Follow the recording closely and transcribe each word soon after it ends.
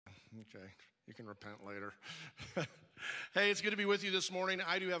Okay, you can repent later. Hey, it's good to be with you this morning.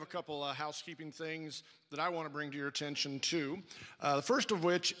 I do have a couple housekeeping things that I want to bring to your attention too. The first of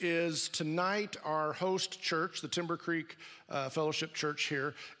which is tonight our host church, the Timber Creek Fellowship Church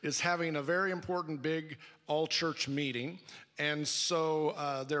here, is having a very important big all-church meeting. And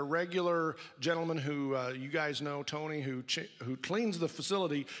so their regular gentleman who you guys know, Tony, who cleans the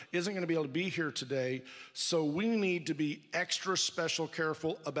facility, isn't going to be able to be here today. So we need to be extra special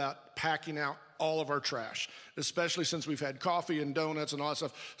careful about packing out all of our trash, especially since we've had coffee and donuts and all that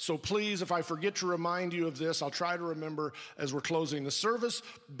stuff. So please, if I forget to remind you of this, I'll try to remember as we're closing the service.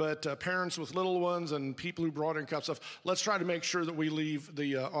 But parents with little ones and people who brought in cups of stuff, let's try to make sure that we leave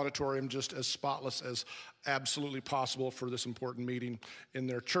the auditorium just as spotless as absolutely possible for this important meeting in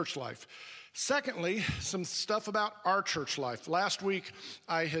their church life. Secondly, some stuff about our church life. Last week,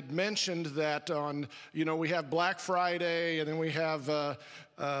 I had mentioned that we have Black Friday, and then we have,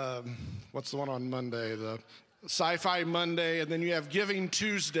 what's the one on Monday? The Sci-Fi Monday, and then you have Giving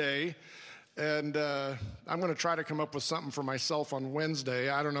Tuesday. And I'm going to try to come up with something for myself on Wednesday.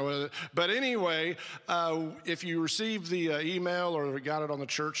 I don't know. But anyway, if you received the email or got it on the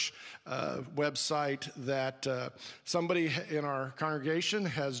church website that somebody in our congregation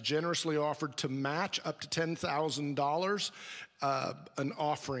has generously offered to match up to $10,000 an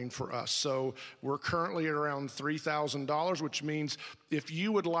offering for us. So we're currently at around $3,000, which means if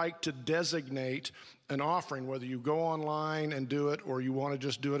you would like to designate an offering, whether you go online and do it or you want to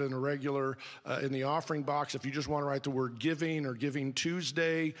just do it in a regular, in the offering box, if you just want to write the word giving or Giving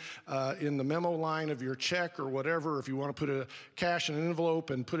Tuesday in the memo line of your check or whatever, if you want to put a cash in an envelope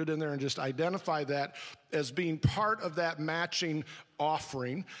and put it in there and just identify that as being part of that matching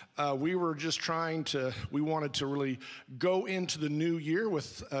offering. We wanted to really go into the new year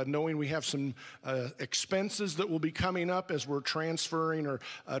with knowing we have some expenses that will be coming up as we're transferring or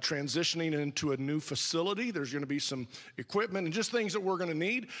transitioning into a new facility. There's going to be some equipment and just things that we're going to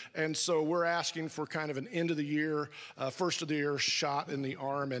need. And so we're asking for kind of an end of the year, first of the year shot in the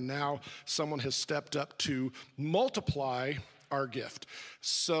arm. And now someone has stepped up to multiply our gift.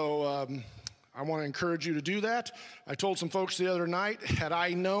 So, I want to encourage you to do that. I told some folks the other night, had I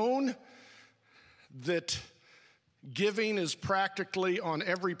known that giving is practically on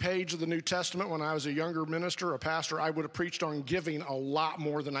every page of the New Testament when I was a younger minister, a pastor, I would have preached on giving a lot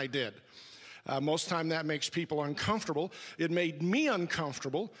more than I did. Most of the time that makes people uncomfortable. It made me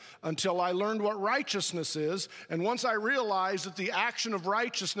uncomfortable until I learned what righteousness is. And once I realized that the action of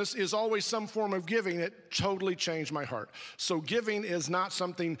righteousness is always some form of giving, it totally changed my heart. So giving is not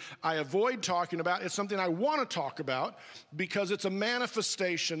something I avoid talking about. It's something I want to talk about because it's a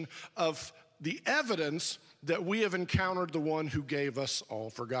manifestation of the evidence that we have encountered the one who gave us all.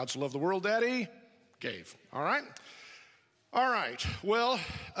 For God so loved the world that he gave. All right? All right. Well,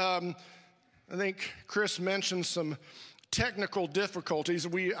 I think Chris mentioned some technical difficulties.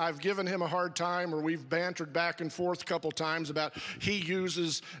 I've given him a hard time, or we've bantered back and forth a couple times about he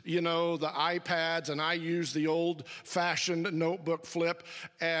uses, the iPads and I use the old-fashioned notebook flip.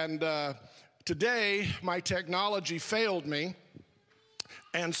 And today, my technology failed me.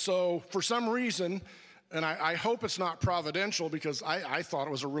 And so for some reason, and I hope it's not providential because I thought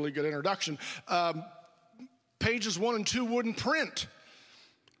it was a really good introduction, pages 1 and 2 wouldn't print.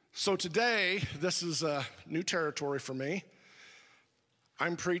 So today, this is new territory for me.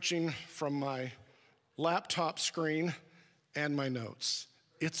 I'm preaching from my laptop screen and my notes.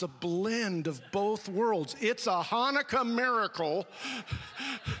 It's a blend of both worlds. It's a Hanukkah miracle.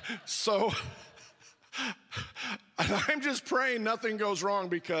 So I'm just praying nothing goes wrong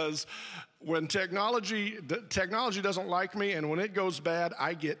because when technology doesn't like me, and when it goes bad,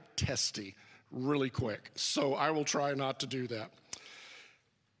 I get testy really quick. So I will try not to do that.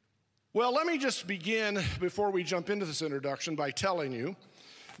 Well, let me just begin before we jump into this introduction by telling you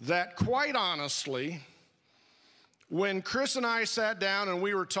that quite honestly, when Chris and I sat down and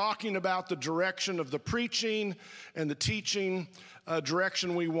we were talking about the direction of the preaching and the teaching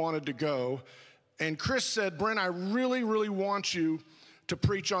direction we wanted to go, and Chris said, Brent, I really, really want you to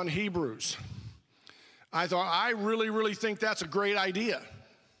preach on Hebrews. I thought, I really, really think that's a great idea.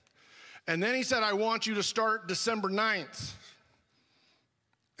 And then he said, I want you to start December 9th.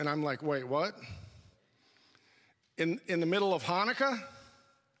 And I'm like, wait, what? In the middle of Hanukkah?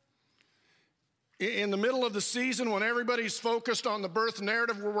 In the middle of the season when everybody's focused on the birth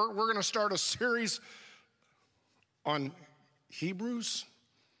narrative, we're going to start a series on Hebrews?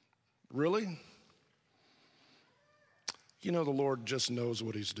 Really? The Lord just knows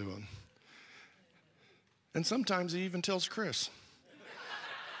what he's doing. And sometimes he even tells Chris.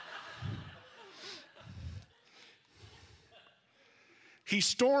 He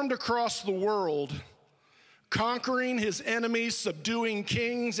stormed across the world, conquering his enemies, subduing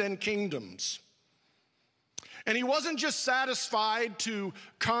kings and kingdoms. And he wasn't just satisfied to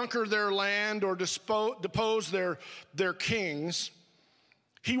conquer their land or depose their kings.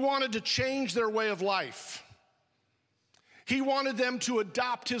 He wanted to change their way of life. He wanted them to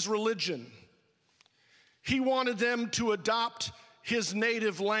adopt his religion. He wanted them to adopt his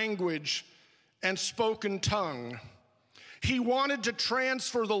native language and spoken tongue. He wanted to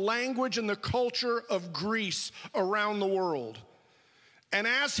transfer the language and the culture of Greece around the world. And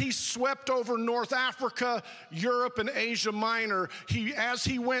as he swept over North Africa, Europe, and Asia Minor, as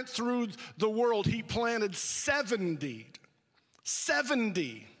he went through the world, he planted 70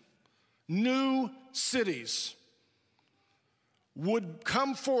 new cities would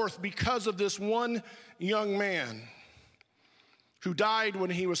come forth because of this one young man who died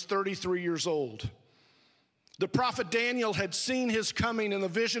when he was 33 years old. The prophet Daniel had seen his coming in the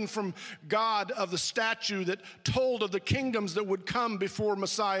vision from God of the statue that told of the kingdoms that would come before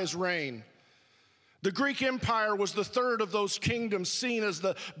Messiah's reign. The Greek Empire was the third of those kingdoms, seen as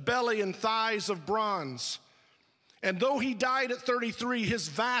the belly and thighs of bronze. And though he died at 33, his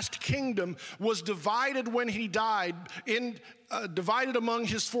vast kingdom was divided when he died, divided among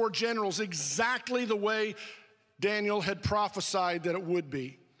his four generals exactly the way Daniel had prophesied that it would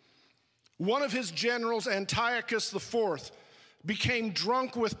be. One of his generals, Antiochus IV, became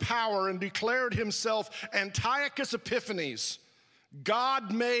drunk with power and declared himself Antiochus Epiphanes,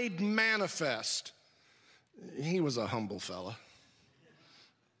 God made manifest. He was a humble fella.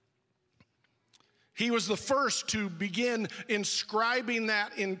 He was the first to begin inscribing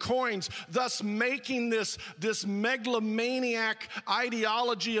that in coins, thus making this megalomaniac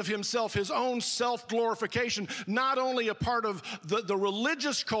ideology of himself, his own self-glorification, not only a part of the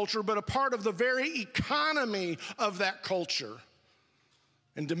religious culture, but a part of the very economy of that culture,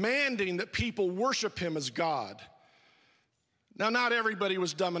 and demanding that people worship him as God. Now, not everybody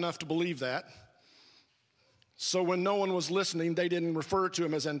was dumb enough to believe that. So when no one was listening, they didn't refer to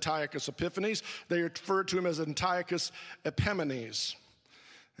him as Antiochus Epiphanes. They referred to him as Antiochus Epimanes,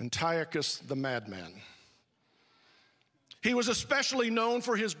 Antiochus the madman. He was especially known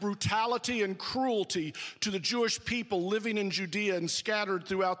for his brutality and cruelty to the Jewish people living in Judea and scattered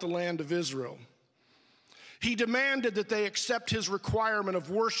throughout the land of Israel. He demanded that they accept his requirement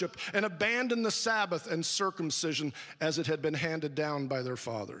of worship and abandon the Sabbath and circumcision as it had been handed down by their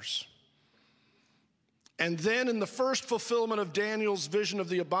fathers. And then in the first fulfillment of Daniel's vision of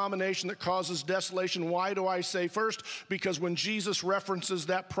the abomination that causes desolation, why do I say first? Because when Jesus references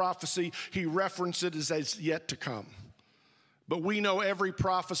that prophecy, he references it as yet to come. But we know every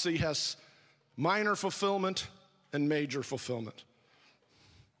prophecy has minor fulfillment and major fulfillment.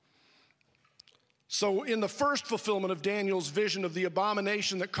 So in the first fulfillment of Daniel's vision of the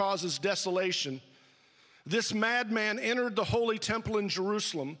abomination that causes desolation, this madman entered the holy temple in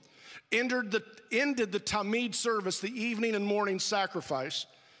Jerusalem, ended the Tamid service, the evening and morning sacrifice,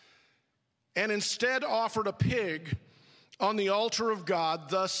 and instead offered a pig on the altar of God,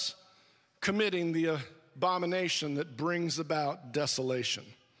 thus committing the abomination that brings about desolation.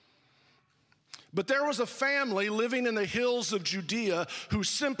 But there was a family living in the hills of Judea who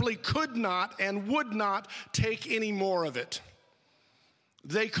simply could not and would not take any more of it.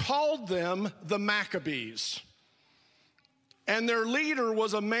 They called them the Maccabees. And their leader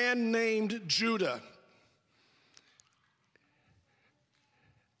was a man named Judah.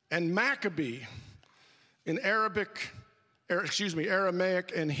 And Maccabee in Aramaic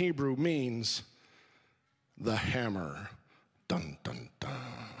and Hebrew means the hammer. Dun, dun, dun.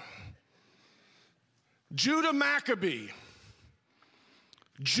 Judah Maccabee.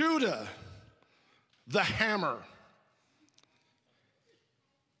 Judah, the hammer.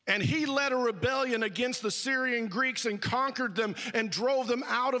 And he led a rebellion against the Syrian Greeks and conquered them and drove them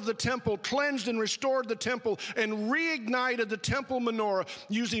out of the temple, cleansed and restored the temple, and reignited the temple menorah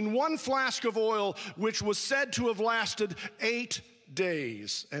using one flask of oil, which was said to have lasted 8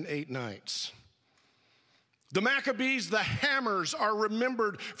 days and 8 nights. The Maccabees, the hammers, are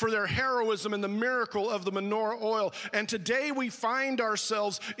remembered for their heroism and the miracle of the menorah oil. And today we find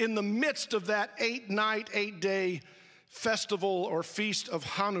ourselves in the midst of that 8-night, 8-day festival or feast of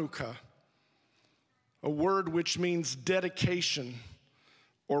Hanukkah, a word which means dedication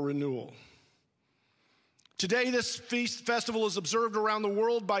or renewal. Today, this feast festival is observed around the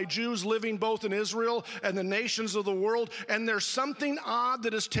world by Jews living both in Israel and the nations of the world, and there's something odd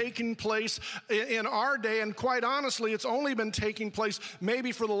that is taking place in our day, and quite honestly, it's only been taking place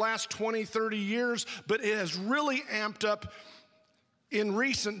maybe for the last 20, 30 years, but it has really amped up in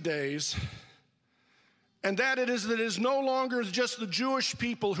recent days. And that it is no longer just the Jewish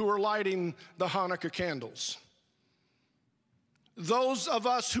people who are lighting the Hanukkah candles. Those of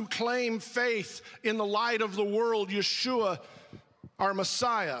us who claim faith in the light of the world, Yeshua, our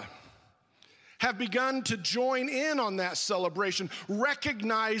Messiah, have begun to join in on that celebration,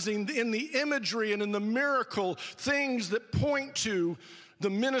 recognizing in the imagery and in the miracle things that point to the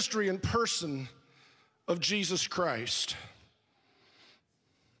ministry and person of Jesus Christ.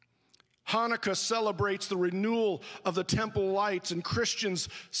 Hanukkah celebrates the renewal of the temple lights, and Christians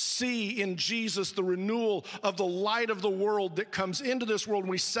see in Jesus the renewal of the light of the world that comes into this world.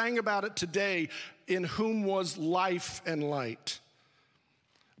 And we sang about it today, in whom was life and light.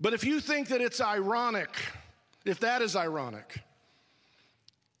 But if you think that it's ironic, if that is ironic,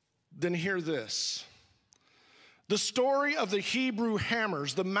 then hear this. The story of the Hebrew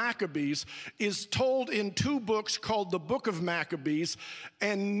hammers, the Maccabees, is told in two books called the Book of Maccabees,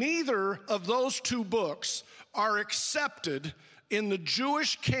 and neither of those two books are accepted in the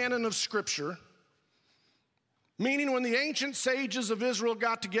Jewish canon of Scripture, meaning when the ancient sages of Israel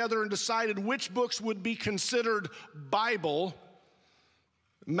got together and decided which books would be considered Bible,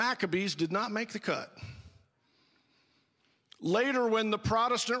 Maccabees did not make the cut. Later, when the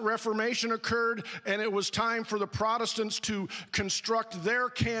Protestant Reformation occurred and it was time for the Protestants to construct their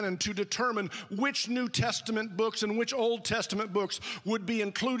canon to determine which New Testament books and which Old Testament books would be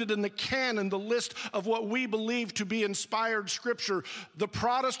included in the canon, the list of what we believe to be inspired Scripture, the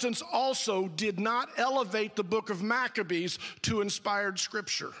Protestants also did not elevate the book of Maccabees to inspired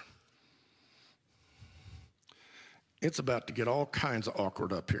Scripture. It's about to get all kinds of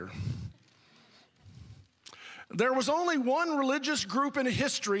awkward up here. There was only one religious group in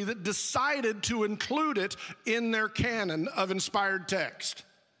history that decided to include it in their canon of inspired text.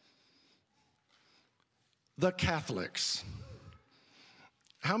 The Catholics.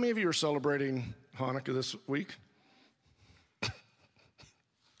 How many of you are celebrating Hanukkah this week?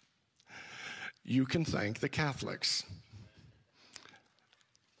 You can thank the Catholics.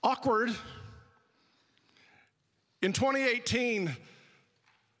 Awkward. In 2018,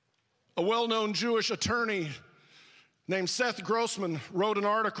 a well-known Jewish attorney named Seth Grossman wrote an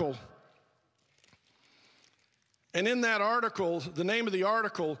article. And in that article, the name of the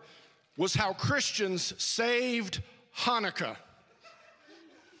article was How Christians Saved Hanukkah.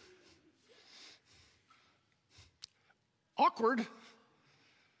 Awkward.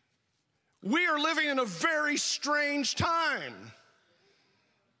 We are living in a very strange time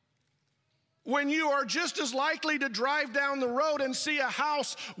when you are just as likely to drive down the road and see a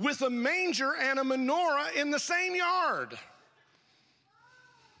house with a manger and a menorah in the same yard.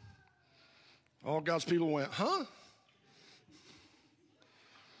 All God's people went, huh?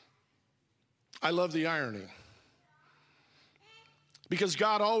 I love the irony. Because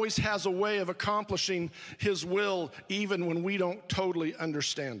God always has a way of accomplishing His will even when we don't totally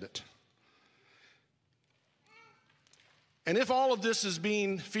understand it. And if all of this is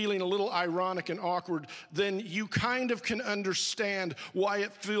feeling a little ironic and awkward, then you kind of can understand why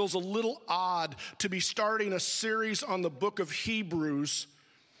it feels a little odd to be starting a series on the book of Hebrews.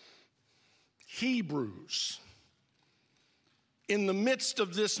 Hebrews. In the midst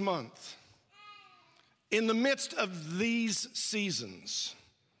of this month. In the midst of these seasons.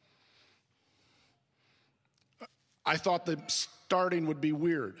 I thought the starting would be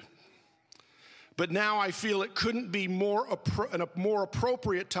weird. But now I feel it couldn't be a more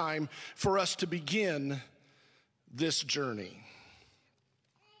appropriate time for us to begin this journey.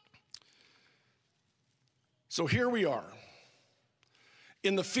 So here we are,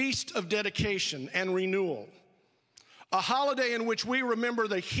 in the Feast of Dedication and Renewal, a holiday in which we remember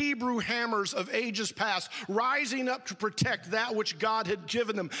the Hebrew hammers of ages past rising up to protect that which God had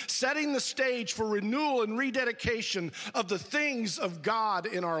given them, setting the stage for renewal and rededication of the things of God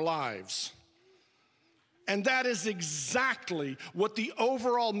in our lives. And that is exactly what the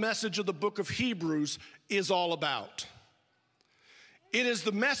overall message of the book of Hebrews is all about. It is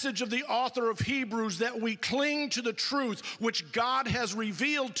the message of the author of Hebrews that we cling to the truth which God has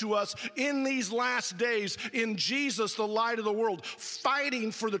revealed to us in these last days in Jesus, the light of the world,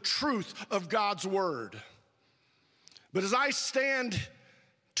 fighting for the truth of God's word. But as I stand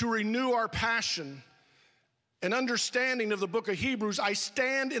to renew our passion and understanding of the book of Hebrews, I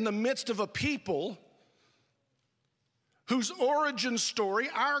stand in the midst of a people whose origin story,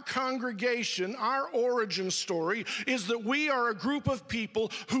 our congregation, our origin story, is that we are a group of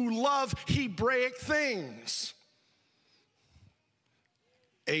people who love Hebraic things,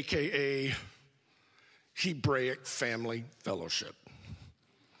 AKA Hebraic Family Fellowship.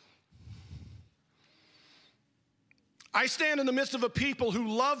 I stand in the midst of a people who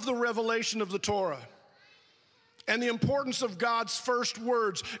love the revelation of the Torah, and the importance of God's first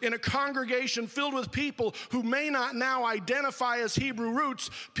words in a congregation filled with people who may not now identify as Hebrew roots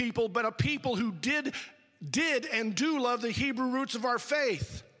people, but a people who did and do love the Hebrew roots of our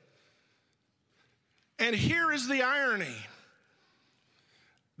faith. And here is the irony.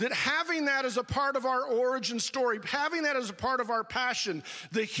 That having that as a part of our origin story, having that as a part of our passion,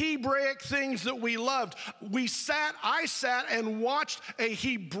 the Hebraic things that we loved, I sat and watched a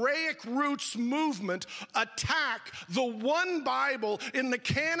Hebraic roots movement attack the one Bible in the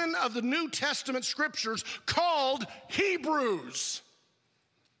canon of the New Testament scriptures called Hebrews.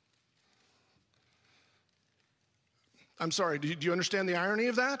 I'm sorry, do you understand the irony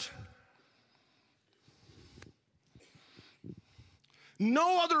of that?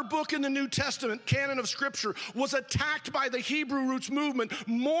 No other book in the New Testament canon of Scripture was attacked by the Hebrew roots movement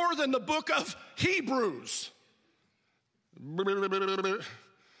more than the book of Hebrews.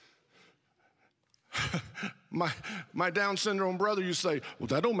 My Down syndrome brother used to say, well,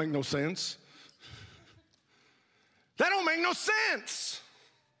 that don't make no sense. That don't make no sense.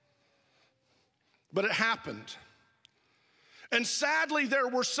 But it happened. And sadly, there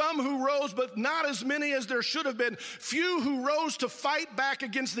were some who rose, but not as many as there should have been. Few who rose to fight back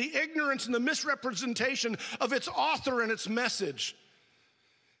against the ignorance and the misrepresentation of its author and its message.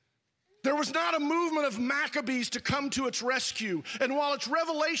 There was not a movement of Maccabees to come to its rescue. And while its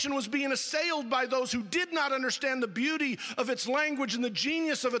revelation was being assailed by those who did not understand the beauty of its language and the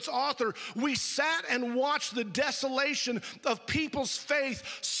genius of its author, we sat and watched the desolation of people's faith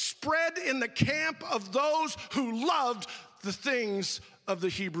spread in the camp of those who loved the things of the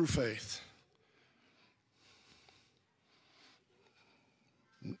Hebrew faith.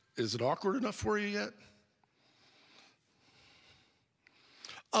 Is it awkward enough for you yet?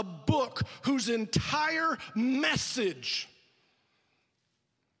 A book whose entire message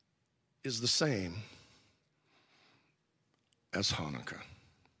is the same as Hanukkah.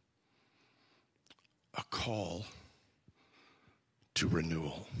 A call to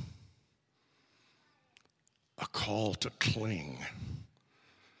renewal. A call to cling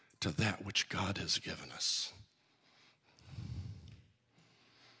to that which God has given us.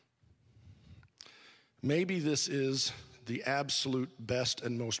 Maybe this is the absolute best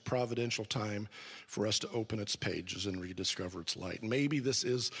and most providential time for us to open its pages and rediscover its light. Maybe this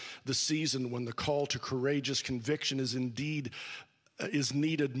is the season when the call to courageous conviction is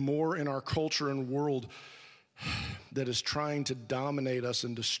needed more in our culture and world that is trying to dominate us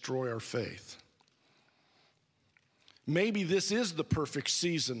and destroy our faith. Maybe this is the perfect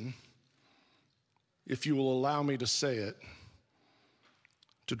season, if you will allow me to say it,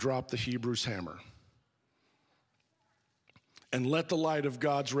 to drop the Hebrews hammer and let the light of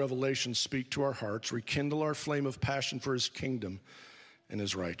God's revelation speak to our hearts, rekindle our flame of passion for his kingdom and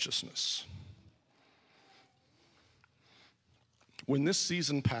his righteousness. When this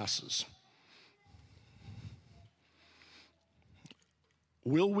season passes,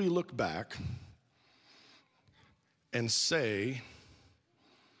 will we look back and say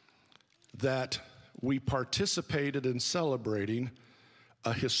that we participated in celebrating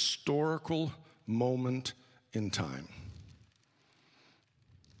a historical moment in time?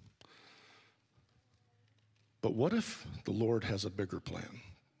 But what if the Lord has a bigger plan?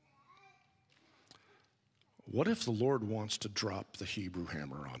 What if the Lord wants to drop the Hebrew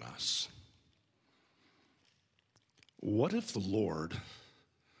hammer on us? What if the Lord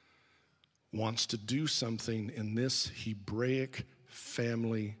wants to do something in this Hebraic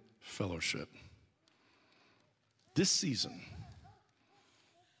family fellowship? This season,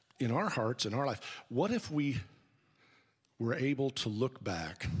 in our hearts, in our life, what if we were able to look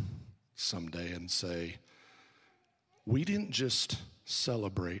back someday and say, we didn't just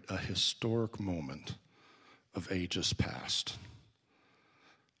celebrate a historic moment of ages past,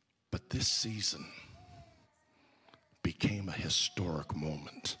 but this season became a historic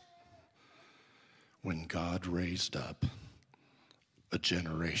moment when God raised up a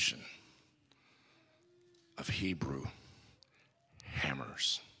generation of Hebrew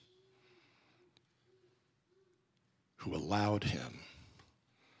hammers who allowed him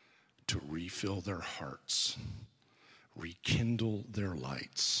to refill their hearts, rekindle their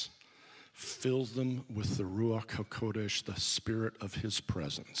lights, fill them with the Ruach HaKodesh, the spirit of his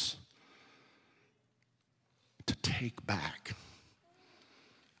presence, to take back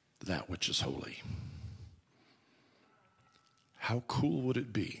that which is holy. How cool would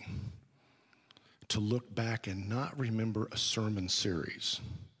it be to look back and not remember a sermon series,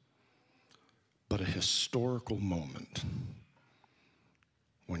 but a historical moment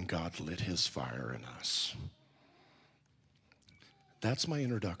when God lit his fire in us? That's my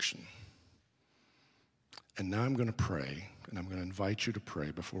introduction. And now I'm going to pray, and I'm going to invite you to pray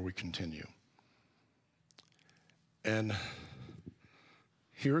before we continue. And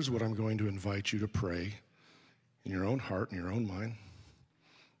here's what I'm going to invite you to pray in your own heart, in your own mind,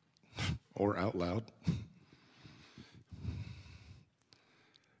 or out loud.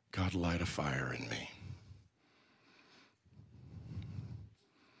 God, light a fire in me.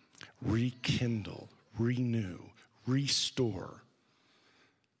 Rekindle, renew, restore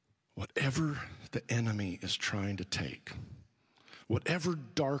whatever the enemy is trying to take. Whatever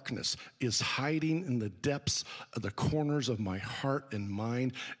darkness is hiding in the depths of the corners of my heart and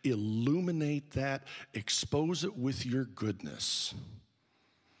mind, illuminate that, expose it with your goodness,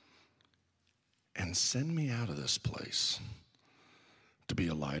 and send me out of this place to be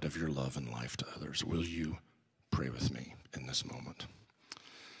a light of your love and life to others. Will you pray with me in this moment?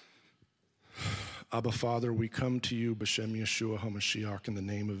 Abba, Father, we come to you, B'Shem Yeshua HaMashiach, in the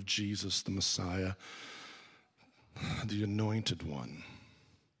name of Jesus, the Messiah, the Anointed One,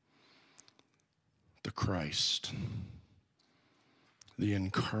 the Christ, the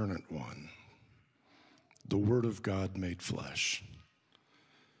Incarnate One, the Word of God made flesh,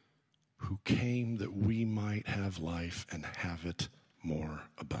 who came that we might have life and have it more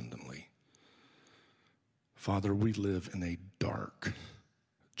abundantly. Father, we live in a dark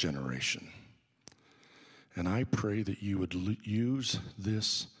generation. And I pray that you would use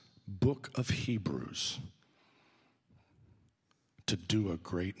this book of Hebrews to do a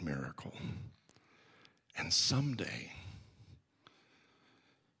great miracle. And someday,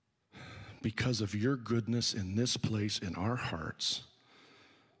 because of your goodness in this place in our hearts,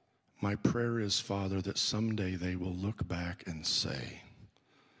 my prayer is, Father, that someday they will look back and say,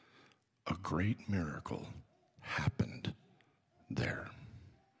 a great miracle happened there.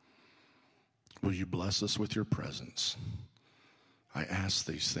 Will you bless us with your presence? I ask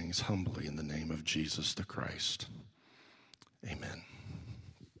these things humbly in the name of Jesus the Christ. Amen.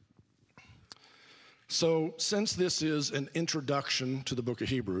 So, since this is an introduction to the book of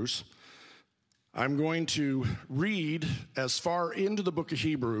Hebrews, I'm going to read as far into the book of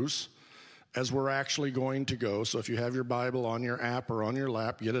Hebrews as we're actually going to go. So if you have your Bible on your app or on your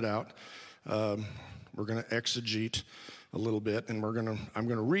lap, get it out. We're going to exegete a little bit, and I'm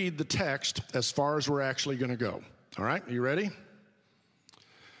going to read the text as far as we're actually going to go. All right, are you ready?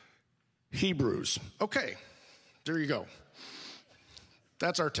 Hebrews. Okay, there you go.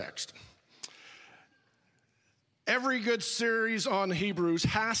 That's our text. Every good series on Hebrews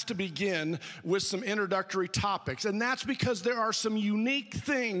has to begin with some introductory topics, and that's because there are some unique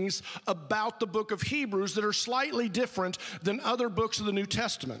things about the book of Hebrews that are slightly different than other books of the New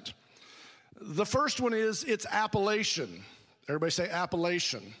Testament. The first one is its appellation. Everybody say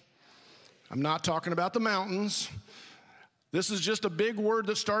appellation. I'm not talking about the mountains. This is just a big word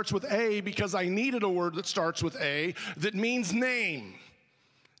that starts with A because I needed a word that starts with A that means name.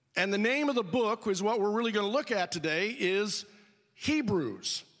 And the name of the book is what we're really going to look at today is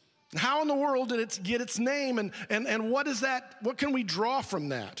Hebrews. How in the world did it get its name, and what is that? What can we draw from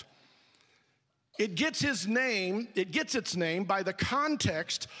that? It gets its name by the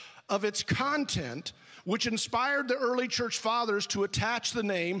context of its content, which inspired the early church fathers to attach the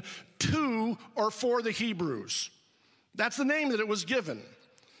name to or for the Hebrews. That's the name that it was given.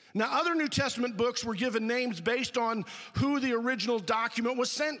 Now, other New Testament books were given names based on who the original document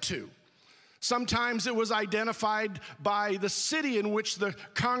was sent to. Sometimes it was identified by the city in which the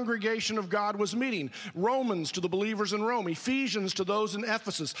congregation of God was meeting. Romans to the believers in Rome, Ephesians to those in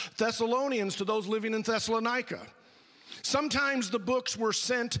Ephesus, Thessalonians to those living in Thessalonica. Sometimes the books were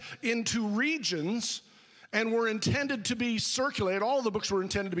sent into regions and were intended to be circulated. All of the books were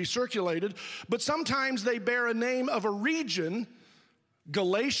intended to be circulated, but sometimes they bear a name of a region.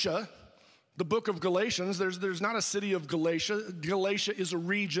 Galatia, the book of Galatians, there's not a city of Galatia. Galatia is a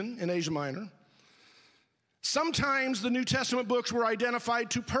region in Asia Minor. Sometimes the New Testament books were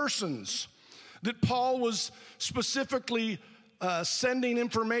identified to persons that Paul was specifically sending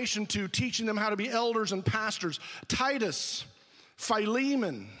information to, teaching them how to be elders and pastors. Titus,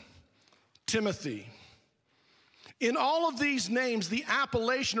 Philemon, Timothy. In all of these names, the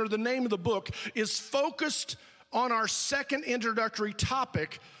appellation or the name of the book is focused on our second introductory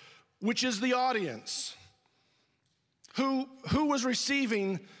topic, which is the audience. Who was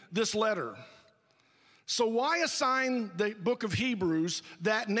receiving this letter? So why assign the book of Hebrews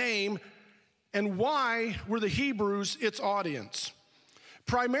that name, and why were the Hebrews its audience?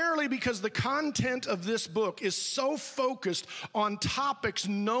 Primarily because the content of this book is so focused on topics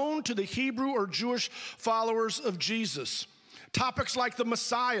known to the Hebrew or Jewish followers of Jesus. Topics like the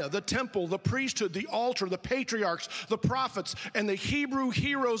Messiah, the temple, the priesthood, the altar, the patriarchs, the prophets, and the Hebrew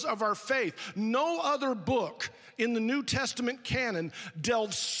heroes of our faith. No other book in the New Testament canon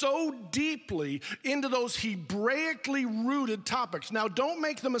delves so deeply into those Hebraically rooted topics. Now, don't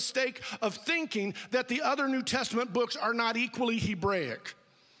make the mistake of thinking that the other New Testament books are not equally Hebraic,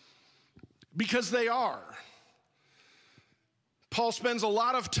 because they are. Paul spends a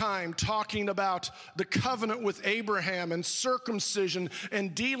lot of time talking about the covenant with Abraham and circumcision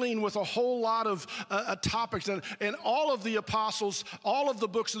and dealing with a whole lot of topics. And all of the apostles, all of the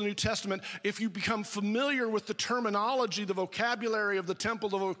books of the New Testament, if you become familiar with the terminology, the vocabulary of the temple,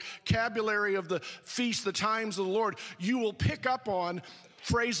 the vocabulary of the feast, the times of the Lord, you will pick up on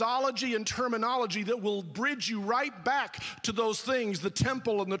phraseology and terminology that will bridge you right back to those things, the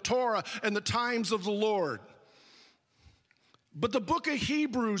temple and the Torah and the times of the Lord. But the book of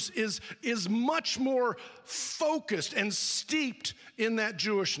Hebrews is much more focused and steeped in that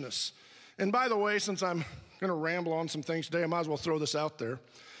Jewishness. And by the way, since I'm going to ramble on some things today, I might as well throw this out there.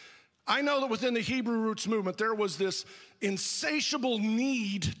 I know that within the Hebrew roots movement, there was this insatiable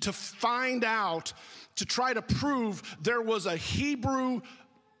need to find out, to try to prove there was a Hebrew,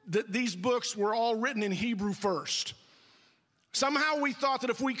 that these books were all written in Hebrew first. Somehow we thought that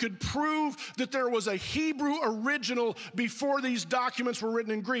if we could prove that there was a Hebrew original before these documents were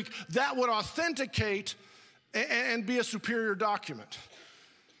written in Greek, that would authenticate and be a superior document.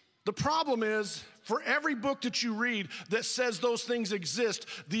 The problem is, for every book that you read that says those things exist,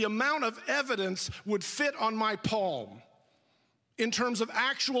 the amount of evidence would fit on my palm in terms of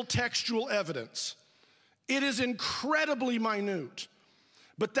actual textual evidence. It is incredibly minute,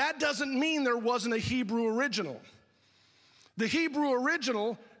 but that doesn't mean there wasn't a Hebrew original. The Hebrew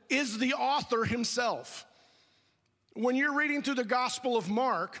original is the author himself. When you're reading through the Gospel of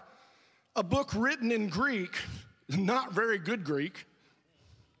Mark, a book written in Greek, not very good Greek,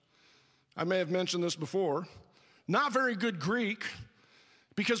 I may have mentioned this before, not very good Greek,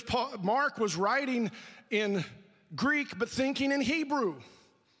 because Mark was writing in Greek but thinking in Hebrew.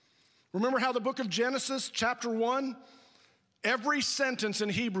 Remember how the book of Genesis, chapter 1, every sentence in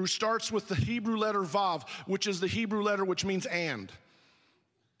Hebrew starts with the Hebrew letter Vav, which is the Hebrew letter which means and.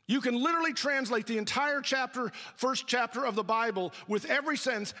 You can literally translate the entire chapter, first chapter of the Bible with every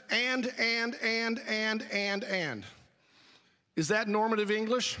sentence and. Is that normative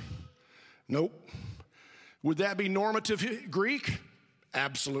English? Nope. Would that be normative Greek?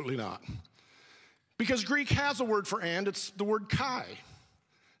 Absolutely not. Because Greek has a word for and, it's the word kai.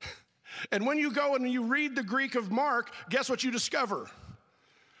 And when you go and you read the Greek of Mark, guess what you discover?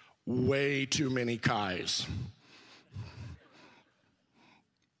 Way too many kais.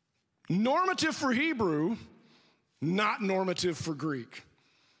 Normative for Hebrew, not normative for Greek.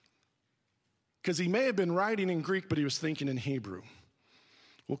 Because he may have been writing in Greek, but he was thinking in Hebrew.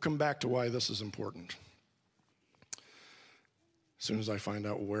 We'll come back to why this is important as soon as I find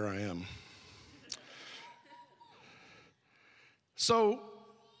out where I am. So,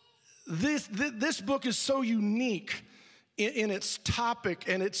 this book is so unique in its topic,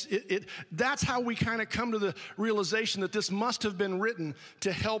 and that's how we kind of come to the realization that this must have been written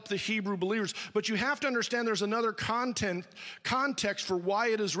to help the Hebrew believers. But you have to understand there's another context for why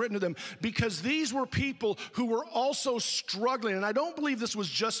it is written to them, because these were people who were also struggling. And I don't believe this was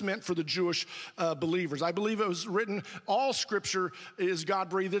just meant for the Jewish believers. I believe it was written, all Scripture is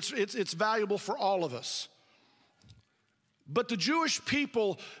God-breathed. It's valuable for all of us. But the Jewish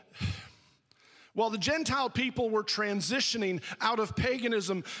people, while the Gentile people were transitioning out of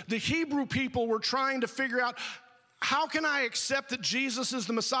paganism, the Hebrew people were trying to figure out, how can I accept that Jesus is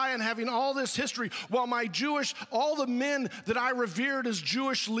the Messiah and having all this history while all the men that I revered as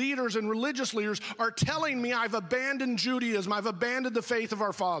Jewish leaders and religious leaders are telling me I've abandoned Judaism, I've abandoned the faith of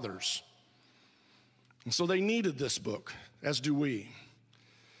our fathers. And so they needed this book, as do we.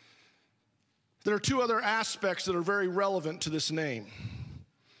 There are two other aspects that are very relevant to this name.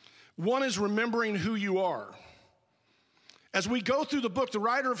 One is remembering who you are. As we go through the book, the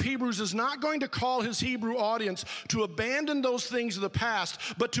writer of Hebrews is not going to call his Hebrew audience to abandon those things of the past,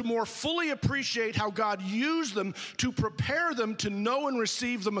 but to more fully appreciate how God used them to prepare them to know and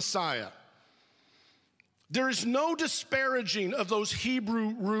receive the Messiah. There is no disparaging of those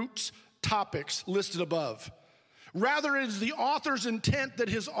Hebrew roots topics listed above. Rather, it is the author's intent that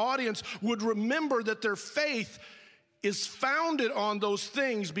his audience would remember that their faith is founded on those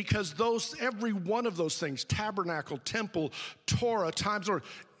things, because every one of those things, tabernacle, temple, Torah, times, it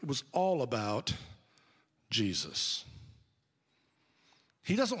was all about Jesus.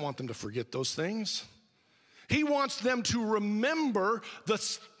 He doesn't want them to forget those things. He wants them to remember the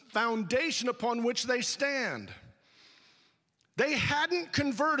foundation upon which they stand. They hadn't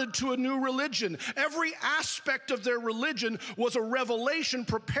converted to a new religion. Every aspect of their religion was a revelation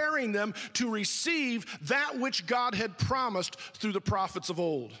preparing them to receive that which God had promised through the prophets of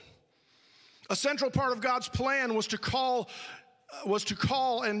old. A central part of God's plan was to call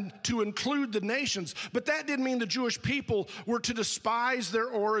and to include the nations. But that didn't mean the Jewish people were to despise their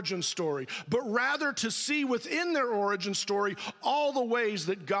origin story, but rather to see within their origin story all the ways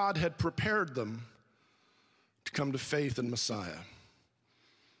that God had prepared them to come to faith in Messiah.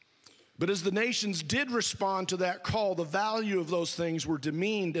 But as the nations did respond to that call, the value of those things were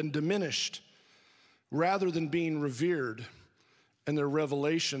demeaned and diminished rather than being revered, and their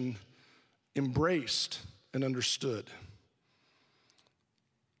revelation embraced and understood.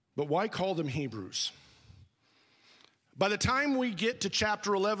 But why call them Hebrews? By the time we get to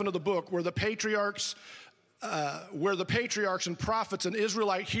chapter 11 of the book, where the patriarchs and prophets and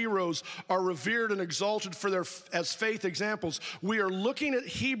Israelite heroes are revered and exalted as faith examples, we are looking at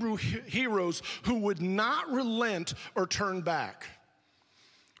Hebrew heroes who would not relent or turn back.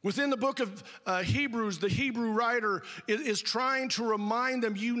 Within the book of Hebrews, the Hebrew writer is trying to remind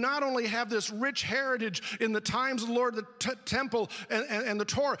them, you not only have this rich heritage in the times of the Lord, the temple, and the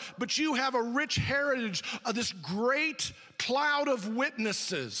Torah, but you have a rich heritage of this great cloud of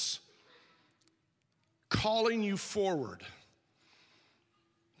witnesses calling you forward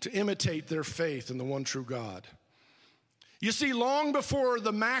to imitate their faith in the one true God. You see, long before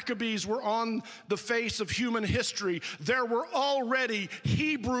the Maccabees were on the face of human history, there were already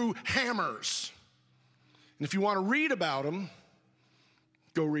Hebrew hammers. And if you want to read about them,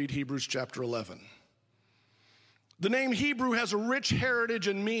 go read Hebrews chapter 11. The name Hebrew has a rich heritage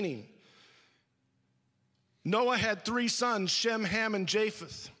and meaning. Noah had 3 sons, Shem, Ham, and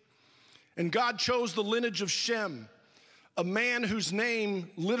Japheth. And God chose the lineage of Shem, a man whose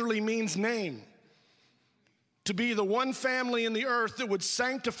name literally means name, to be the one family in the earth that would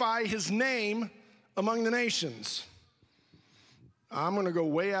sanctify his name among the nations. I'm going to go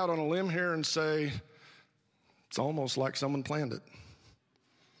way out on a limb here and say it's almost like someone planned it.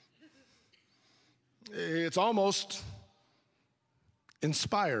 It's almost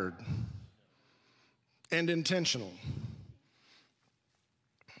inspired and intentional.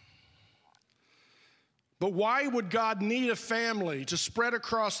 But why would God need a family to spread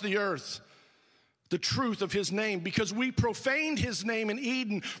across the earth the truth of his name? Because we profaned his name in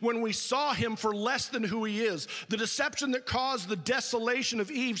Eden when we saw him for less than who he is. The deception that caused the desolation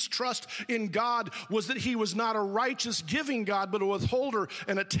of Eve's trust in God was that he was not a righteous giving God, but a withholder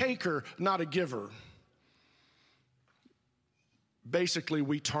and a taker, not a giver. Basically,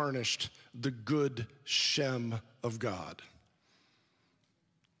 we tarnished the good Shem of God,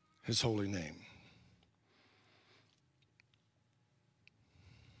 his holy name.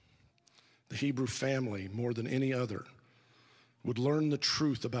 The Hebrew family, more than any other, would learn the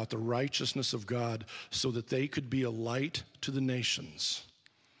truth about the righteousness of God so that they could be a light to the nations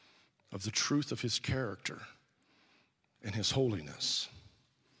of the truth of his character and his holiness.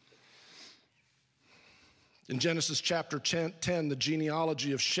 In Genesis chapter 10, the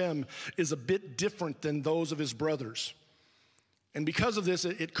genealogy of Shem is a bit different than those of his brothers. And because of this,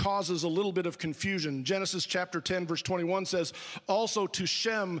 it causes a little bit of confusion. Genesis chapter 10, verse 21 says, also to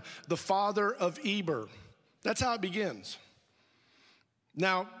Shem, the father of Eber. That's how it begins.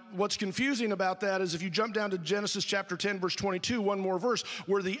 Now, what's confusing about that is if you jump down to Genesis chapter 10, verse 22, one more verse,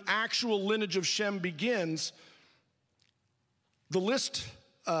 where the actual lineage of Shem begins, the list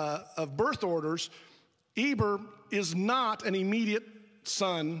of birth orders, Eber is not an immediate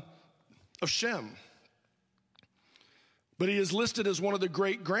son of Shem, but he is listed as one of the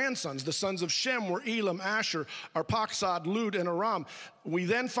great-grandsons. The sons of Shem were Elam, Asher, Arpachshad, Lud, and Aram. We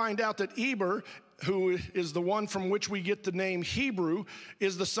then find out that Eber, who is the one from which we get the name Hebrew,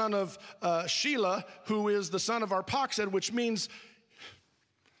 is the son of Shelah, who is the son of Arpachshad, which means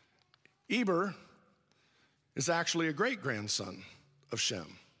Eber is actually a great-grandson of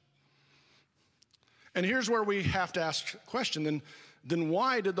Shem. And here's where we have to ask a question, then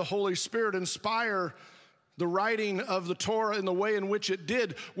why did the Holy Spirit inspire the writing of the Torah in the way in which it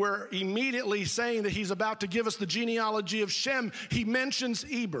did, where immediately saying that he's about to give us the genealogy of Shem, he mentions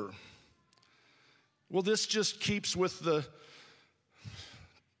Eber? Well, this just keeps with the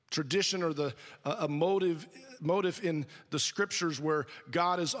tradition or a motive in the scriptures where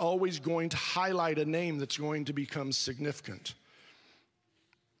God is always going to highlight a name that's going to become significant.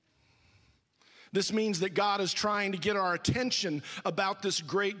 This means that God is trying to get our attention about this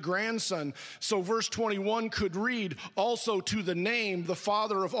great grandson. So verse 21 could read, also to the name, the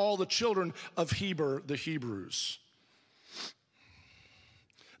father of all the children of Heber, the Hebrews.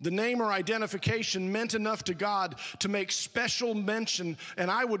 The name or identification meant enough to God to make special mention,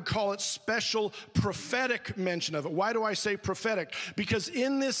 and I would call it special prophetic mention of it. Why do I say prophetic? Because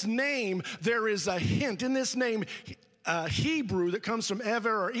in this name, there is a hint. In this name, Hebrew, that comes from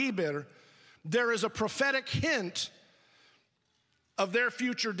Ever or Eber, there is a prophetic hint of their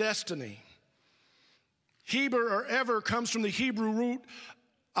future destiny. Heber or Ever comes from the Hebrew root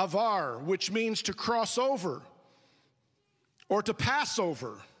avar, which means to cross over or to pass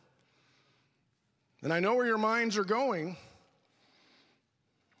over. And I know where your minds are going,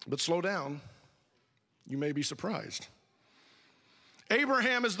 but slow down. You may be surprised.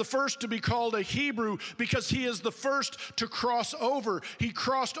 Abraham is the first to be called a Hebrew because he is the first to cross over. He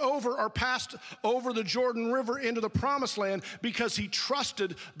crossed over or passed over the Jordan River into the promised land because he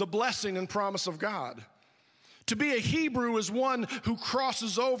trusted the blessing and promise of God. To be a Hebrew is one who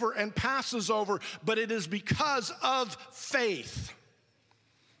crosses over and passes over, but it is because of faith.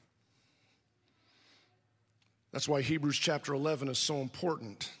 That's why Hebrews chapter 11 is so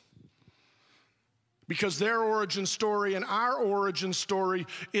important. Because their origin story and our origin story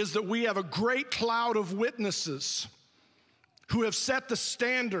is that we have a great cloud of witnesses who have set the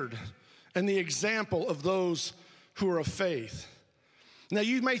standard and the example of those who are of faith. Now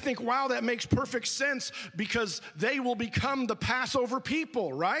you may think, wow, that makes perfect sense because they will become the Passover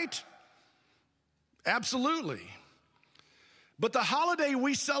people, right? Absolutely. But the holiday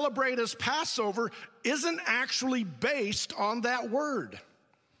we celebrate as Passover isn't actually based on that word.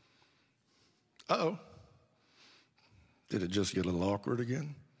 Uh-oh. Did it just get a little awkward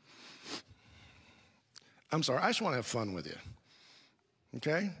again? I'm sorry, I just want to have fun with you.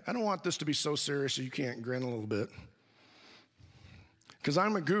 Okay? I don't want this to be so serious that you can't grin a little bit. Because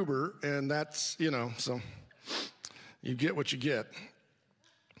I'm a goober, and that's, so you get what you get.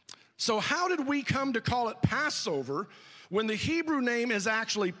 So how did we come to call it Passover when the Hebrew name is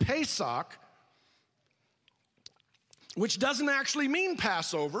actually Pesach, which doesn't actually mean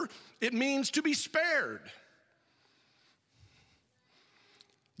Passover? It means to be spared.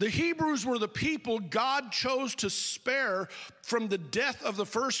 The Hebrews were the people God chose to spare from the death of the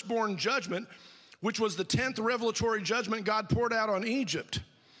firstborn judgment, which was the 10th revelatory judgment God poured out on Egypt.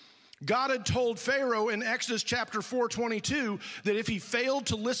 God had told Pharaoh in Exodus chapter 4:22 that if he failed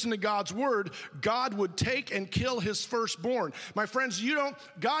to listen to God's word, God would take and kill his firstborn. My friends,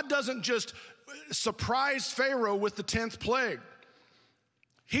 God doesn't just surprise Pharaoh with the 10th plague.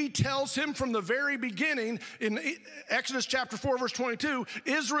 He tells him from the very beginning in Exodus chapter 4, verse 22,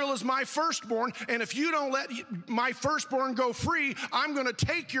 Israel is my firstborn, and if you don't let my firstborn go free, I'm going to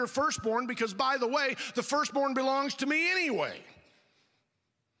take your firstborn because, by the way, the firstborn belongs to me anyway.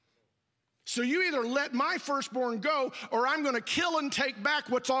 So you either let my firstborn go or I'm going to kill and take back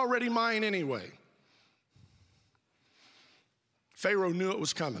what's already mine anyway. Pharaoh knew it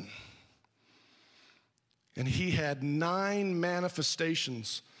was coming. And he had 9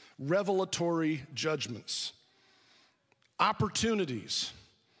 manifestations, revelatory judgments, opportunities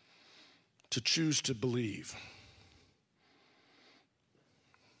to choose to believe.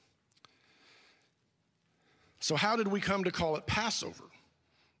 So how did we come to call it Passover?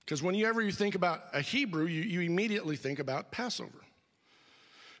 Because whenever you think about a Hebrew, you immediately think about Passover.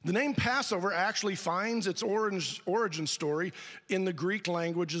 The name Passover actually finds its origin story in the Greek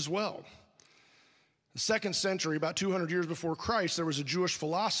language as well. The 2nd century, about 200 years before Christ, there was a Jewish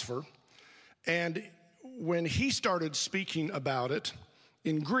philosopher, and when he started speaking about it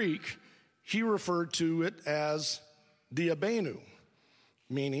in Greek, he referred to it as diabenu,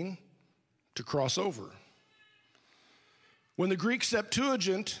 meaning to cross over. When the Greek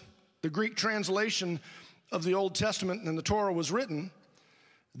Septuagint, the Greek translation of the Old Testament and the Torah was written,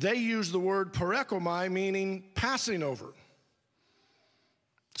 they used the word parekomai, meaning passing over.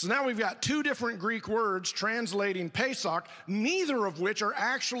 So now we've got 2 different Greek words translating Pesach, neither of which are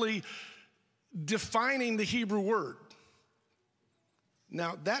actually defining the Hebrew word.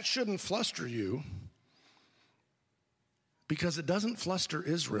 Now, that shouldn't fluster you because it doesn't fluster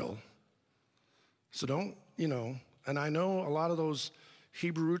Israel. So don't, and I know a lot of those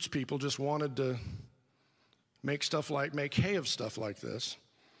Hebrew roots people just wanted to make hay of stuff like this.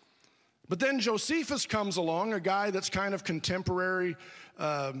 But then Josephus comes along, a guy that's kind of contemporary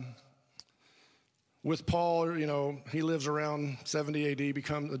with Paul. He lives around 70 AD,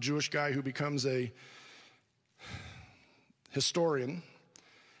 becomes a Jewish guy who becomes a historian.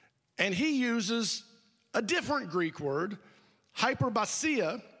 And he uses a different Greek word,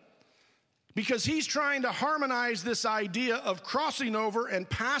 hyperbasia, because he's trying to harmonize this idea of crossing over and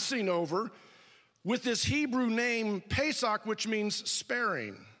passing over with this Hebrew name Pesach, which means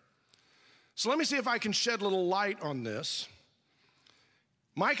sparing. So let me see if I can shed a little light on this.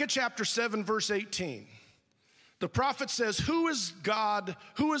 Micah chapter 7, verse 18. The prophet says, who is God,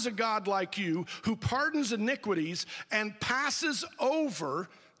 who is a God like you, who pardons iniquities and passes over,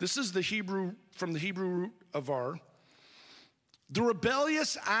 this is the Hebrew, from the Hebrew root avar, the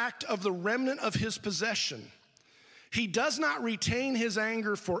rebellious act of the remnant of his possession. He does not retain his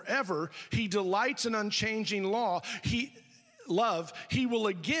anger forever. He delights in unchanging love. He will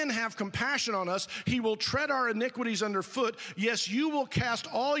again have compassion on us. He will tread our iniquities underfoot. Yes, you will cast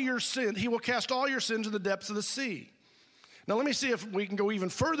all your sin. He will cast all your sin to the depths of the sea. Now let me see if we can go even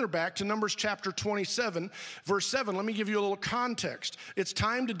further back to Numbers chapter 27, verse 7. Let me give you a little context. It's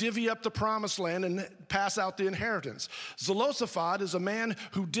time to divvy up the promised land and pass out the inheritance. Zelophehad is a man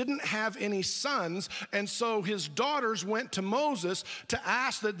who didn't have any sons, and so his daughters went to Moses to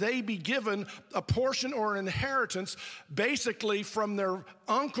ask that they be given a portion or an inheritance basically from their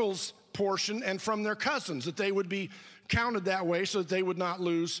uncle's portion and from their cousins, that they would be counted that way so that they would not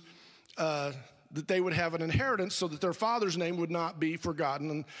lose that they would have an inheritance so that their father's name would not be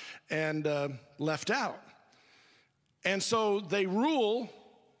forgotten and left out. And so they rule,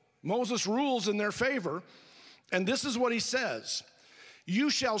 Moses rules in their favor, and this is what he says. You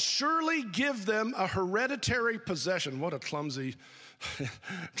shall surely give them a hereditary possession. What a clumsy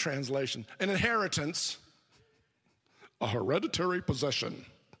translation. An inheritance, a hereditary possession.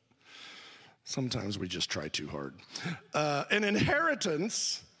 Sometimes we just try too hard. An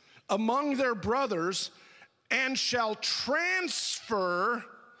inheritance among their brothers, and shall transfer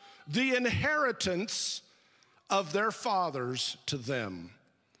the inheritance of their fathers to them.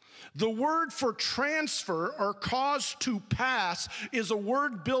 The word for transfer or cause to pass is a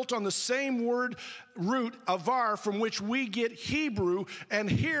word built on the same word root, avar, from which we get Hebrew, and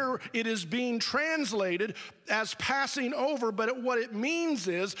here it is being translated as passing over, but what it means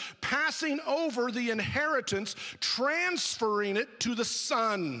is passing over the inheritance, transferring it to the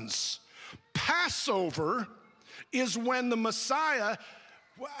sons. Passover is when the Messiah,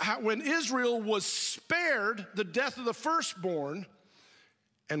 when Israel was spared the death of the firstborn,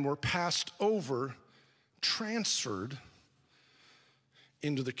 and were passed over, transferred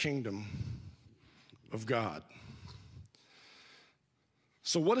into the kingdom of God.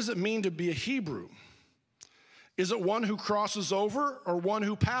 So what does it mean to be a Hebrew? Is it one who crosses over or one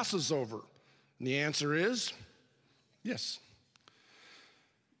who passes over? And the answer is yes.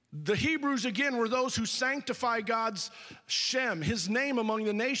 The Hebrews, again, were those who sanctify God's Shem, his name among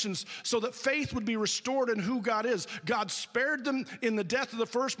the nations, so that faith would be restored in who God is. God spared them in the death of the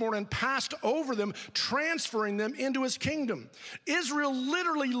firstborn and passed over them, transferring them into his kingdom. Israel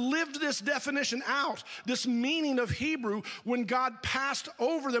literally lived this definition out, this meaning of Hebrew, when God passed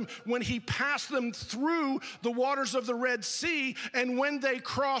over them, when he passed them through the waters of the Red Sea, and when they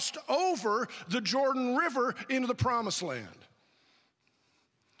crossed over the Jordan River into the Promised Land.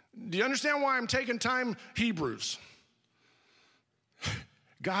 Do you understand why I'm taking time? Hebrews.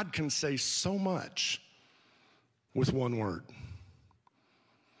 God can say so much with one word.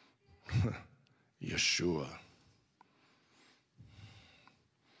 Yeshua.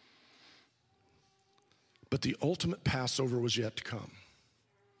 But the ultimate Passover was yet to come.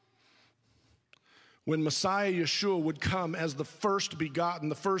 When Messiah Yeshua would come as the first begotten,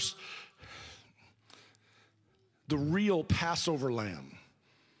 the real Passover lamb.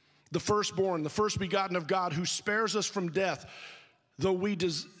 The firstborn, the first begotten of God, who spares us from death, who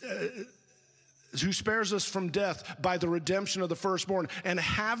spares us from death by the redemption of the firstborn. And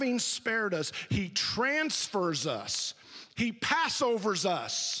having spared us, he transfers us. He Passovers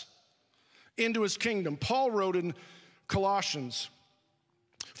us into his kingdom. Paul wrote in Colossians,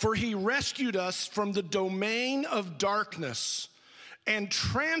 for he rescued us from the domain of darkness and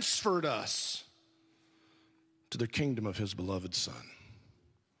transferred us to the kingdom of his beloved Son,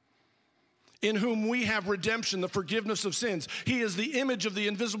 in whom we have redemption, the forgiveness of sins. He is the image of the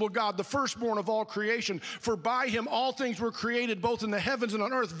invisible God, the firstborn of all creation. For by him all things were created, both in the heavens and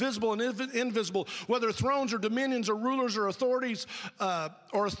on earth, visible and invisible, whether thrones or dominions or rulers or authorities.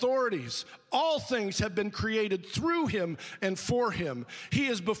 All things have been created through him and for him. He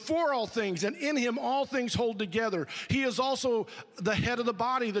is before all things, and in him all things hold together. He is also the head of the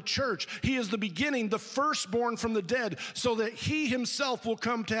body, the church. He is the beginning, the firstborn from the dead, so that he himself will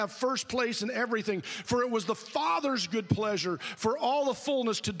come to have first place in everything. For it was the Father's good pleasure for all the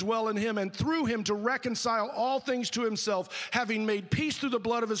fullness to dwell in him, and through him to reconcile all things to himself, having made peace through the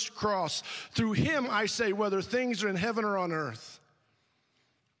blood of his cross. Through him, I say, whether things are in heaven or on earth.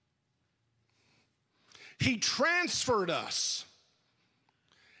 He transferred us.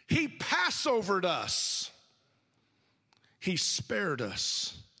 He Passovered us. He spared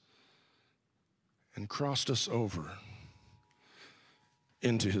us and crossed us over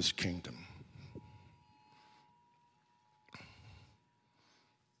into his kingdom.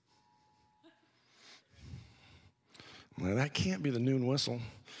 Well, that can't be the noon whistle.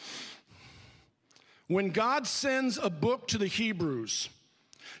 When God sends a book to the Hebrews,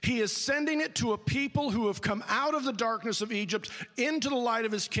 he is sending it to a people who have come out of the darkness of Egypt into the light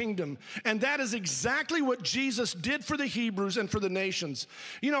of his kingdom. And that is exactly what Jesus did for the Hebrews and for the nations.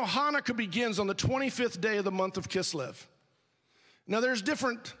 You know, Hanukkah begins on the 25th day of the month of Kislev. Now, there's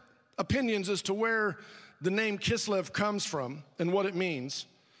different opinions as to where the name Kislev comes from and what it means.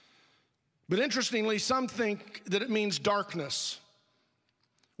 But interestingly, some think that it means darkness,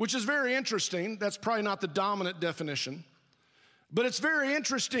 which is very interesting. That's probably not the dominant definition. But it's very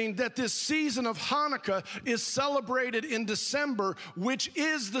interesting that this season of Hanukkah is celebrated in December, which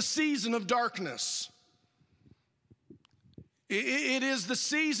is the season of darkness. It is the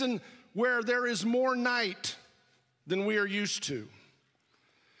season where there is more night than we are used to.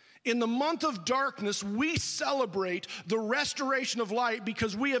 In the month of darkness, we celebrate the restoration of light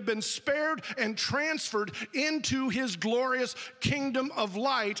because we have been spared and transferred into his glorious kingdom of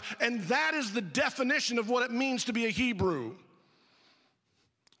light, and that is the definition of what it means to be a Hebrew.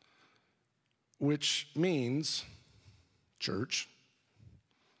 Which means, church,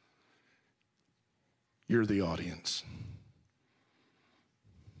 you're the audience.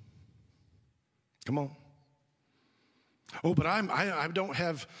 Come on. Oh, but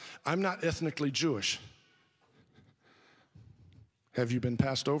I'm not ethnically Jewish. Have you been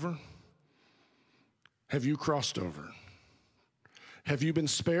passed over? Have you crossed over? Have you been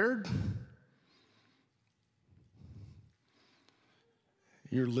spared?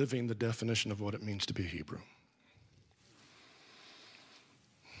 You're living the definition of what it means to be a Hebrew.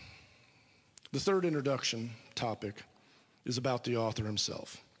 The third introduction topic is about the author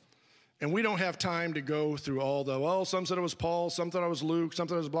himself. And we don't have time to go through all the, some said it was Paul, some thought it was Luke, some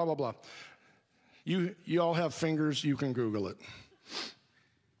thought it was blah, blah, blah. You all have fingers, you can Google it.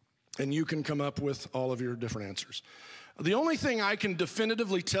 And you can come up with all of your different answers. The only thing I can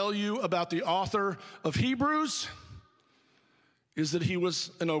definitively tell you about the author of Hebrews is that he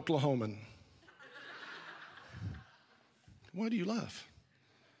was an Oklahoman. Why do you laugh?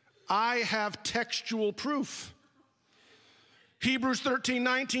 I have textual proof. Hebrews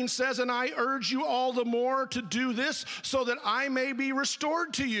 13:19 says, and I urge you all the more to do this so that I may be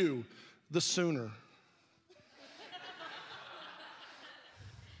restored to you the sooner.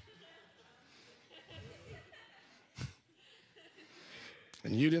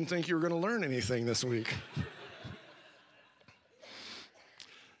 And you didn't think you were going to learn anything this week.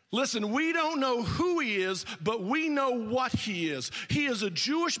 Listen, we don't know who he is, but we know what he is. He is a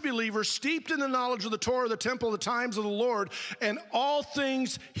Jewish believer steeped in the knowledge of the Torah, the temple, the times of the Lord, and all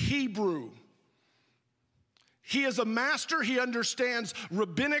things Hebrew. He is a master. He understands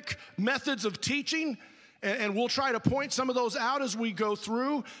rabbinic methods of teaching, and we'll try to point some of those out as we go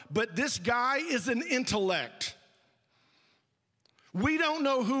through, but this guy is an intellect. We don't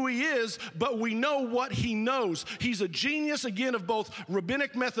know who he is, but we know what he knows. He's a genius, again, of both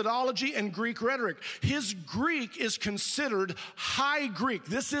rabbinic methodology and Greek rhetoric. His Greek is considered high Greek.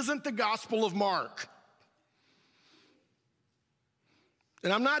 This isn't the Gospel of Mark.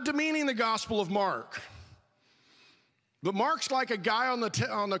 And I'm not demeaning the Gospel of Mark. But Mark's like a guy on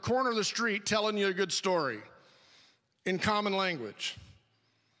the corner of the street telling you a good story in common language.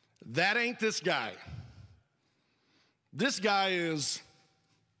 That ain't this guy. This guy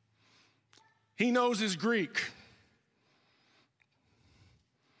he knows his Greek.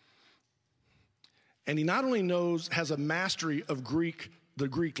 And he not only has a mastery of the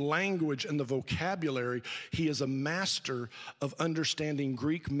Greek language and the vocabulary, he is a master of understanding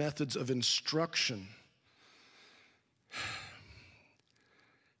Greek methods of instruction.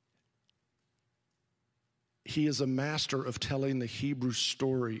 He is a master of telling the Hebrew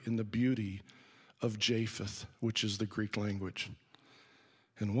story in the beauty of Japheth, which is the Greek language.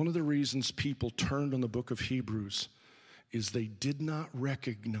 And one of the reasons people turned on the book of Hebrews is they did not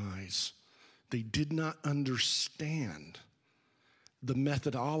recognize, they did not understand the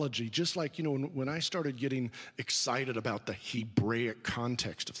methodology. Just like, when I started getting excited about the Hebraic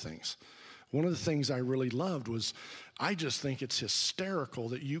context of things, one of the things I really loved was, I just think it's hysterical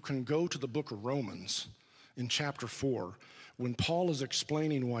that you can go to the book of Romans in chapter 4, when Paul is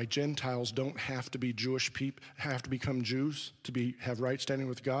explaining why Gentiles don't have to be Jewish people, have to become Jews to have right standing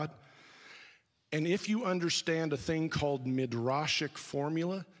with God. And if you understand a thing called midrashic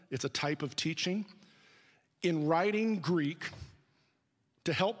formula, it's a type of teaching. In writing Greek,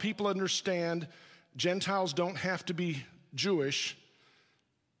 to help people understand Gentiles don't have to be Jewish,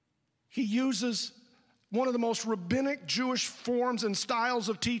 he uses one of the most rabbinic Jewish forms and styles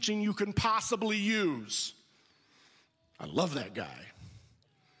of teaching you can possibly use. I love that guy.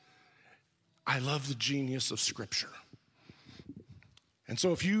 I love the genius of Scripture. And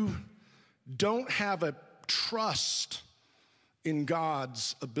so if you don't have a trust in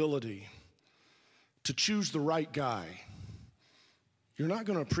God's ability to choose the right guy, you're not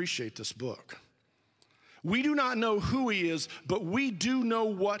going to appreciate this book. We do not know who he is, but we do know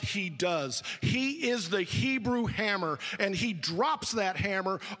what he does. He is the Hebrew hammer, and he drops that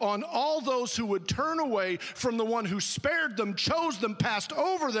hammer on all those who would turn away from the one who spared them, chose them, passed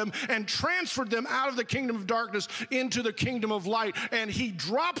over them, and transferred them out of the kingdom of darkness into the kingdom of light. And he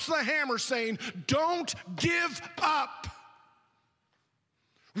drops the hammer saying, don't give up.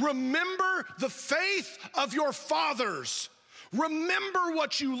 Remember the faith of your fathers. Remember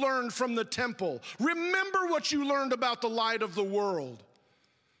what you learned from the temple. Remember what you learned about the light of the world.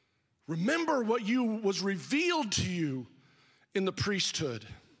 Remember what was revealed to you in the priesthood.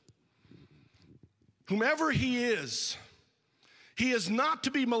 Whomever he is not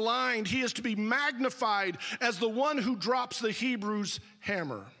to be maligned. He is to be magnified as the one who drops the Hebrew's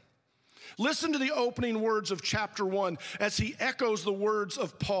hammer. Listen to the opening words of chapter 1 as he echoes the words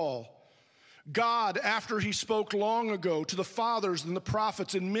of Paul. God, after he spoke long ago to the fathers and the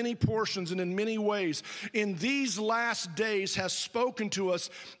prophets in many portions and in many ways, in these last days has spoken to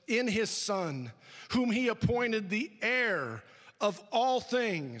us in his Son, whom he appointed the heir of all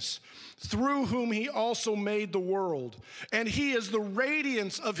things, through whom he also made the world. And he is the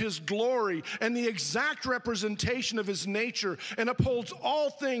radiance of his glory and the exact representation of his nature, and upholds all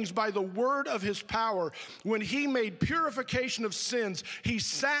things by the word of his power. When he made purification of sins, he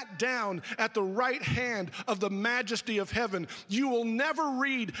sat down at the right hand of the majesty of heaven. You will never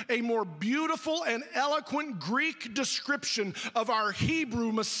read a more beautiful and eloquent Greek description of our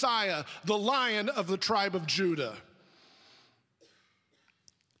Hebrew Messiah, the Lion of the tribe of Judah.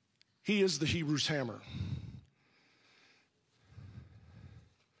 He is the Hebrew's hammer.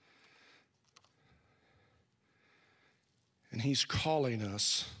 And he's calling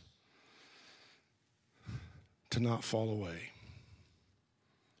us to not fall away.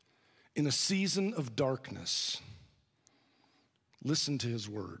 In a season of darkness, listen to his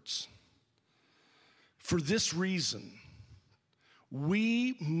words. For this reason,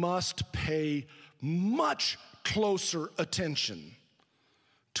 we must pay much closer attention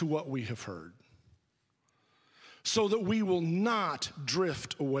to what we have heard, so that we will not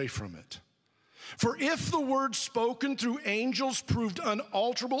drift away from it. For if the word spoken through angels proved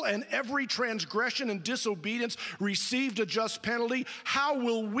unalterable, and every transgression and disobedience received a just penalty, how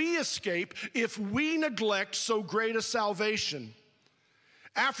will we escape if we neglect so great a salvation?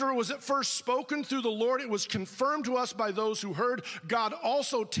 After it was at first spoken through the Lord, it was confirmed to us by those who heard, God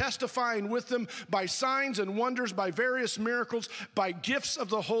also testifying with them by signs and wonders, by various miracles, by gifts of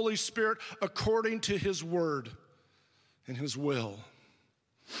the Holy Spirit, according to his word and his will.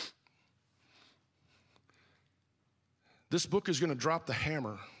 This book is going to drop the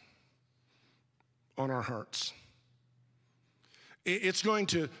hammer on our hearts. It's going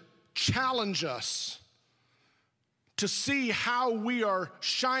to challenge us to see how we are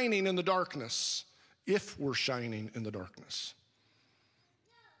shining in the darkness, if we're shining in the darkness.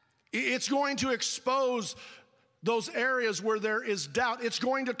 It's going to expose those areas where there is doubt. It's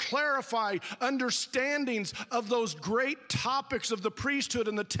going to clarify understandings of those great topics of the priesthood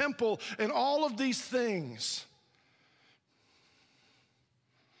and the temple and all of these things.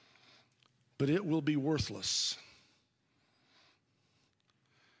 But it will be worthless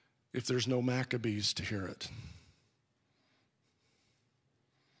if there's no Maccabees to hear it.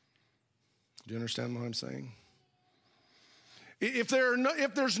 Do you understand what I'm saying? If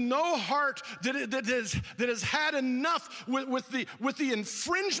there's no heart that has had enough with the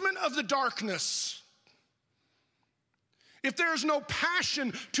infringement of the darkness, if there's no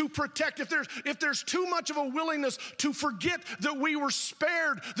passion to protect, if there's too much of a willingness to forget that we were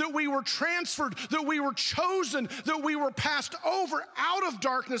spared, that we were transferred, that we were chosen, that we were passed over out of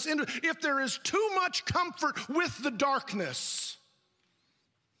darkness, if there is too much comfort with the darkness,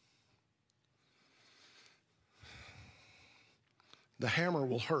 the hammer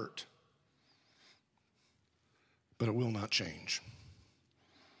will hurt, but it will not change.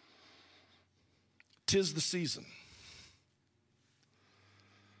 'Tis the season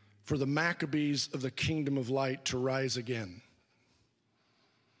for the Maccabees of the kingdom of light to rise again.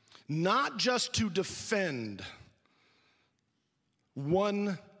 Not just to defend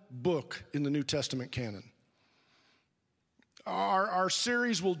one book in the New Testament canon. Our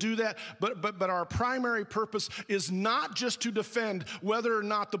series will do that, but our primary purpose is not just to defend whether or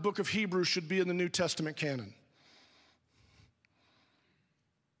not the book of Hebrews should be in the New Testament canon.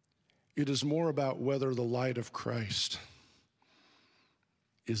 It is more about whether the light of Christ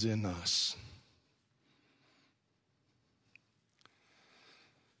is in us.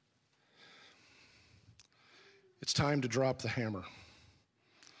 It's time to drop the hammer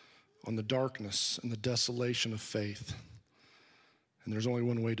on the darkness and the desolation of faith. And there's only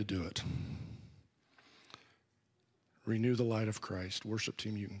one way to do it. Renew the light of Christ. Worship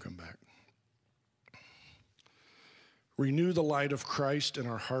team, you can come back. Renew the light of Christ in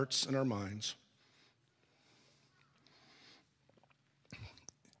our hearts and our minds.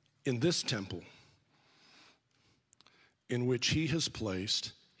 In this temple in which he has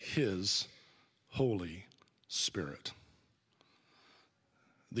placed his Holy Spirit.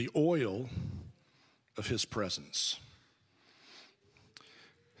 The oil of his presence.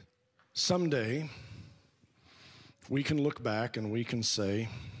 Someday, we can look back and we can say,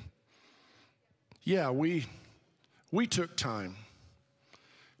 yeah, we took time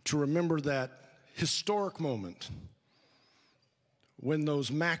to remember that historic moment when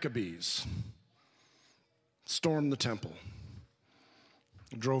those Maccabees stormed the temple,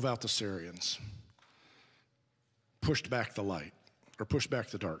 drove out the Syrians, pushed back the light, or pushed back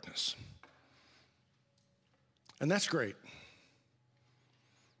the darkness. And that's great.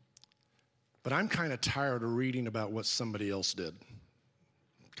 But I'm kind of tired of reading about what somebody else did.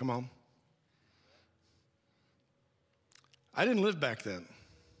 Come on. I didn't live back then.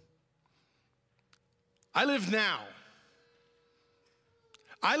 I live now.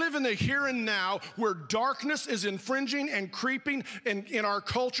 I live in the here and now where darkness is infringing and creeping in our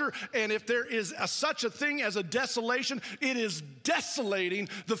culture. And if there is such a thing as a desolation, it is desolating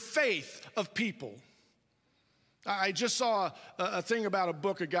the faith of people. I just saw a thing about a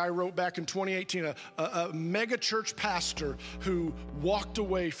book a guy wrote back in 2018, a mega church pastor who walked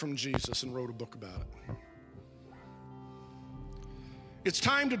away from Jesus and wrote a book about it. It's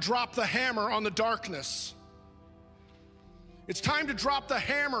time to drop the hammer on the darkness. It's time to drop the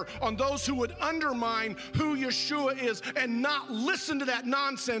hammer on those who would undermine who Yeshua is and not listen to that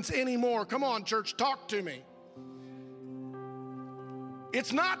nonsense anymore. Come on, church, talk to me.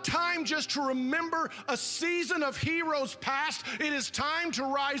 It's not time just to remember a season of heroes past. It is time to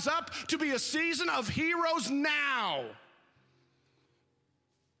rise up to be a season of heroes now.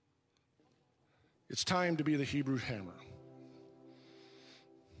 It's time to be the Hebrew hammer.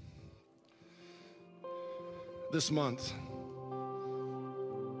 This month,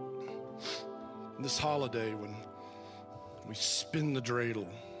 this holiday, when we spin the dreidel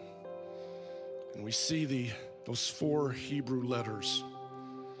and we see those 4 Hebrew letters,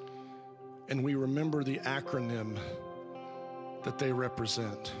 and we remember the acronym that they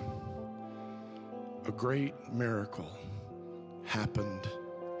represent, a great miracle happened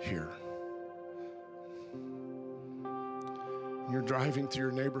here. And you're driving through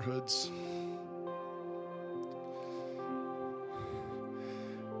your neighborhoods,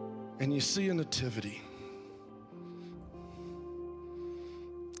 and you see a nativity.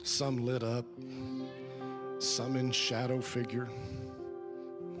 Some lit up, some in shadow figure.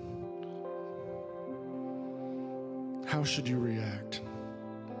 How should you react?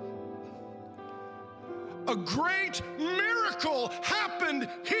 A great miracle happened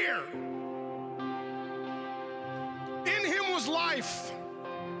here. In him was life,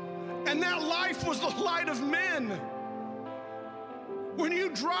 and that life was the light of men. When you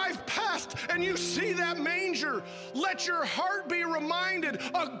drive past and you see that manger, let your heart be reminded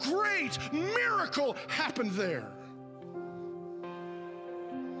a great miracle happened there.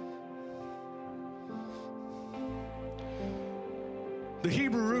 The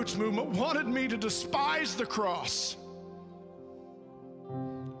Hebrew Roots movement wanted me to despise the cross.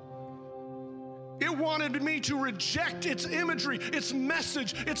 It wanted me to reject its imagery, its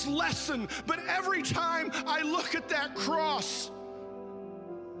message, its lesson. But every time I look at that cross,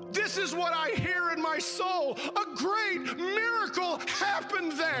 this is what I hear in my soul. A great miracle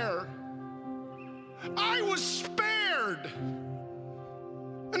happened there. I was spared,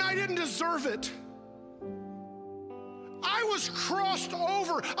 and I didn't deserve it. I was crossed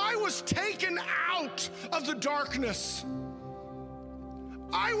over. I was taken out of the darkness.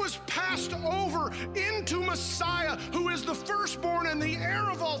 I was passed over into Messiah, who is the firstborn and the heir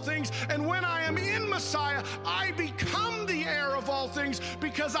of all things. And when I am in Messiah, I become the heir of all things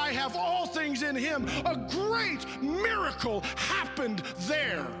because I have all things in him. A great miracle happened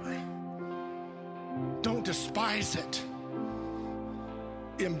there. Don't despise it.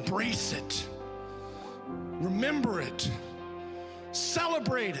 Embrace it. Remember it.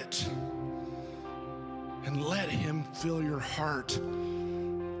 Celebrate it. And let him fill your heart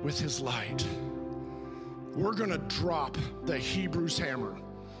with his light. We're going to drop the Hebrews hammer.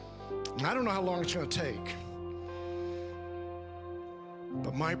 And I don't know how long it's going to take.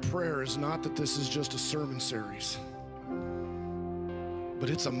 But my prayer is not that this is just a sermon series, but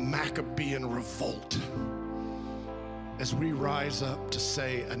it's a Maccabean revolt as we rise up to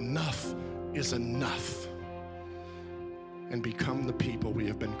say enough is enough and become the people we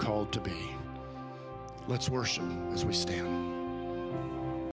have been called to be. Let's worship as we stand.